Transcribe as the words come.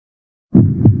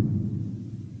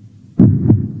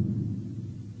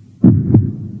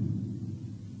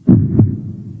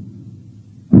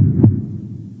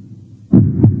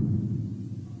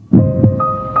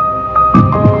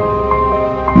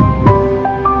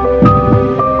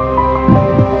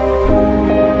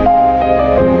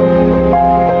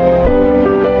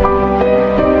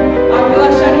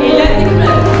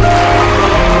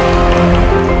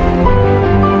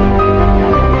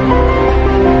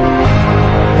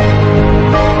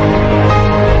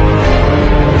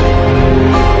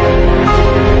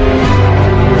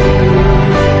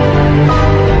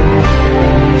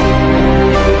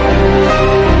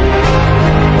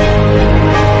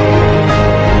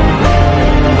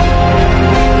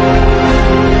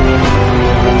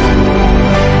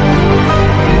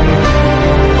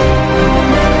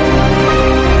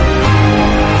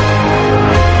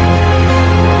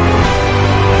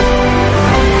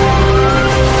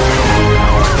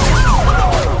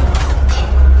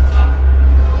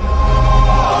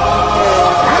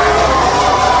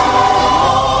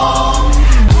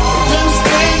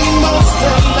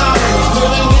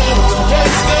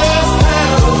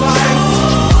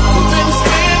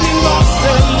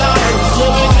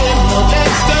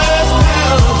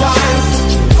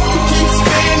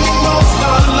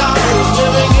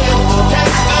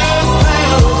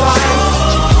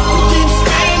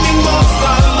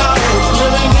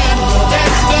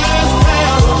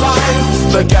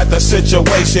Look at the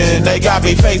situation they got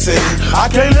me facing. I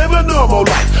can't live a normal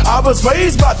life. I was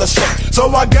raised by the state,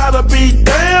 so I gotta be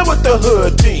down with the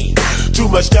hood team. Too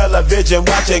much television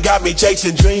watching got me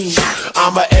chasing dreams.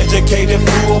 I'm an educated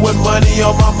fool with money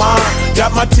on my mind.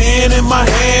 Got my tin in my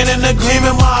hand and a gleam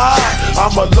in my eye.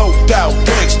 I'm a low-down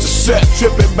gangster, set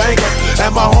tripping banker,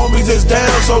 and my homies is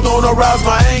down, so don't arouse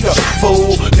my anger.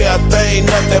 Fool, death ain't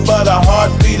nothing but a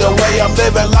heartbeat away. I'm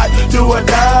living life, do or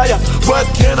die. What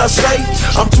can I say?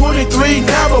 I'm 23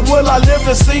 now, but will I live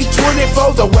to see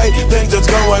 24? The way things is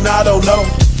going, I don't know.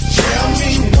 Tell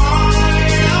me why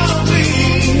are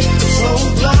we so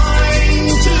blind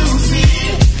to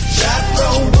see that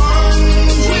the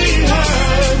ones we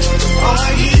hurt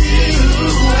are you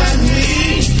and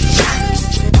me?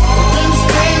 We've been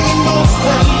spending most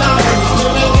of our lives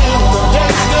living in the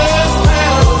gangster's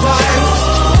paradise.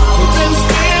 We've been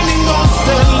spending most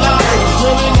of our lives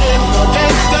living in the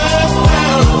gangster's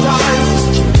paradise.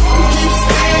 We keep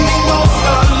spending most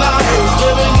of our lives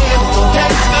living in the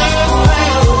gangster's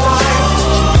paradise.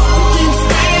 We keep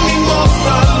spending most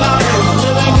of our lives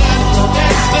living in the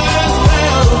gangster's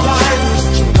paradise.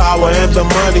 Power and the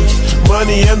money,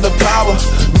 money and the power.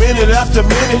 Minute after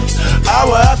minute,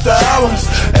 hour after hour,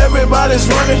 everybody's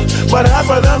running, but half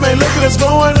of them ain't looking what's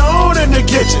going on in the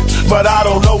kitchen. But I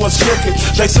don't know what's cooking.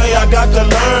 They say I got to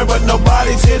learn, but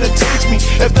nobody's here to teach me.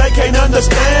 If they can't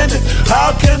understand it,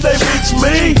 how can they reach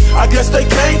me? I guess they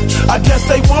can't, I guess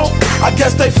they won't, I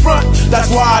guess they front.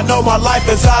 That's why I know my life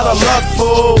is out of luck,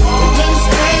 fool. We've been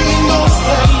spending most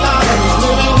of our lives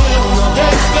living in the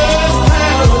gangster's